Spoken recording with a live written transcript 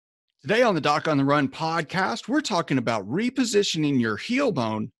Today on the Doc on the Run podcast, we're talking about repositioning your heel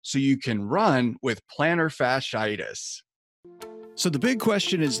bone so you can run with plantar fasciitis. So the big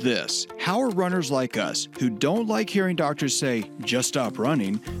question is this: how are runners like us, who don't like hearing doctors say, just stop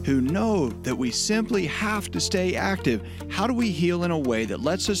running, who know that we simply have to stay active, how do we heal in a way that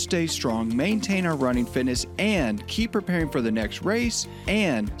lets us stay strong, maintain our running fitness, and keep preparing for the next race,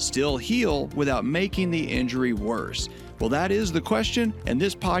 and still heal without making the injury worse? Well, that is the question, and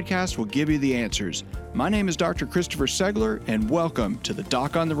this podcast will give you the answers. My name is Dr. Christopher Segler, and welcome to the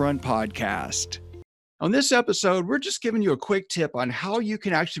Doc on the Run podcast. On this episode, we're just giving you a quick tip on how you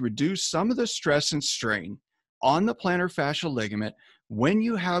can actually reduce some of the stress and strain on the plantar fascial ligament when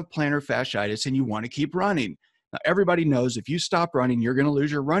you have plantar fasciitis and you want to keep running. Now, everybody knows if you stop running, you're going to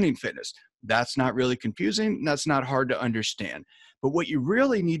lose your running fitness. That's not really confusing. That's not hard to understand. But what you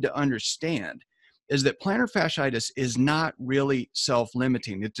really need to understand is that plantar fasciitis is not really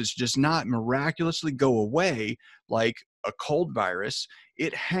self-limiting. It does just not miraculously go away like a cold virus.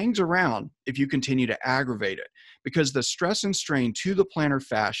 It hangs around if you continue to aggravate it, because the stress and strain to the plantar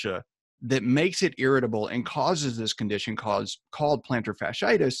fascia that makes it irritable and causes this condition called plantar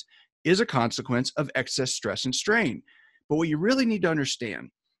fasciitis is a consequence of excess stress and strain. But what you really need to understand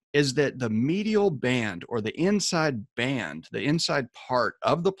is that the medial band, or the inside band, the inside part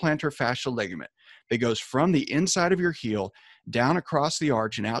of the plantar fascial ligament that goes from the inside of your heel down across the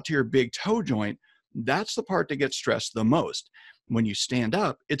arch and out to your big toe joint, that's the part that gets stressed the most. When you stand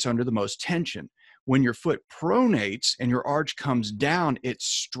up, it's under the most tension. When your foot pronates and your arch comes down, it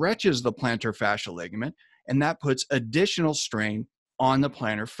stretches the plantar fascial ligament, and that puts additional strain on the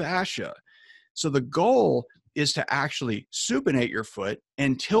plantar fascia. So the goal is to actually supinate your foot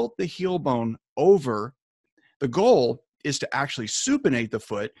and tilt the heel bone over. The goal is to actually supinate the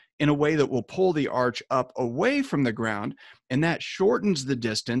foot in a way that will pull the arch up away from the ground, and that shortens the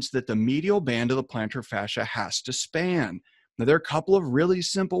distance that the medial band of the plantar fascia has to span. Now, there are a couple of really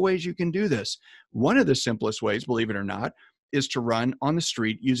simple ways you can do this. One of the simplest ways, believe it or not, is to run on the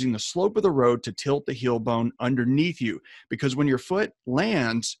street using the slope of the road to tilt the heel bone underneath you, because when your foot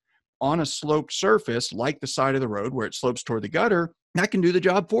lands on a sloped surface like the side of the road where it slopes toward the gutter, that can do the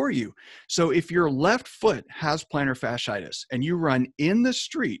job for you. So if your left foot has plantar fasciitis and you run in the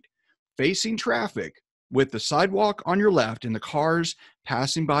street facing traffic with the sidewalk on your left and the cars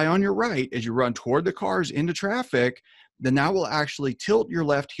passing by on your right as you run toward the cars into traffic, then that will actually tilt your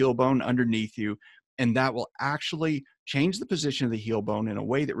left heel bone underneath you, and that will actually change the position of the heel bone in a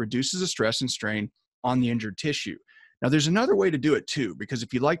way that reduces the stress and strain on the injured tissue. Now, there's another way to do it too, because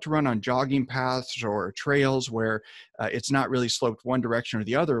if you like to run on jogging paths or trails where it's not really sloped one direction or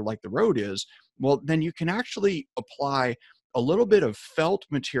the other like the road is, well, then you can actually apply a little bit of felt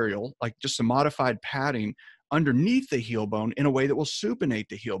material, like just some modified padding, underneath the heel bone in a way that will supinate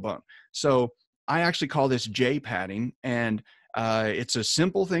the heel bone. So I actually call this J padding, and it's a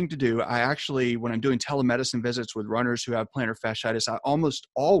simple thing to do. I actually, when I'm doing telemedicine visits with runners who have plantar fasciitis, I almost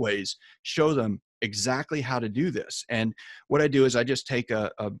always show them exactly how to do this. And what I do is I just take a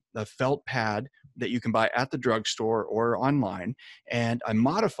felt pad that you can buy at the drugstore or online, and I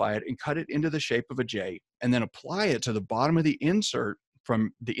modify it and cut it into the shape of a J, and then apply it to the bottom of the insert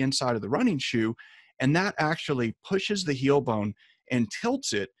from the inside of the running shoe. And that actually pushes the heel bone and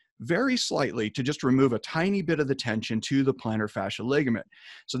tilts it very slightly to just remove a tiny bit of the tension to the plantar fascial ligament.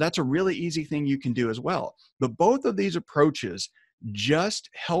 So that's a really easy thing you can do as well. But both of these approaches just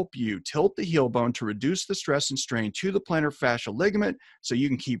help you tilt the heel bone to reduce the stress and strain to the plantar fascial ligament so you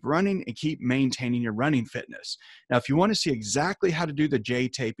can keep running and keep maintaining your running fitness. Now, if you want to see exactly how to do the J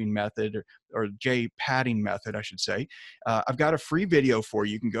taping method, or J padding method, I should say, I've got a free video for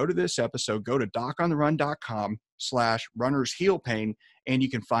you. You can go to this episode, go to docontherun.com/runnersheelpain, and you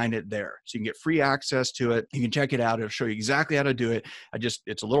can find it there. So you can get free access to it. You can check it out. It'll show you exactly how to do it.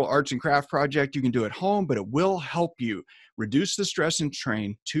 It's a little arts and craft project you can do at home, but it will help you reduce the stress and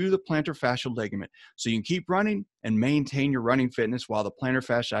strain to the plantar fascial ligament so you can keep running and maintain your running fitness while the plantar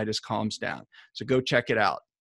fasciitis calms down. So go check it out.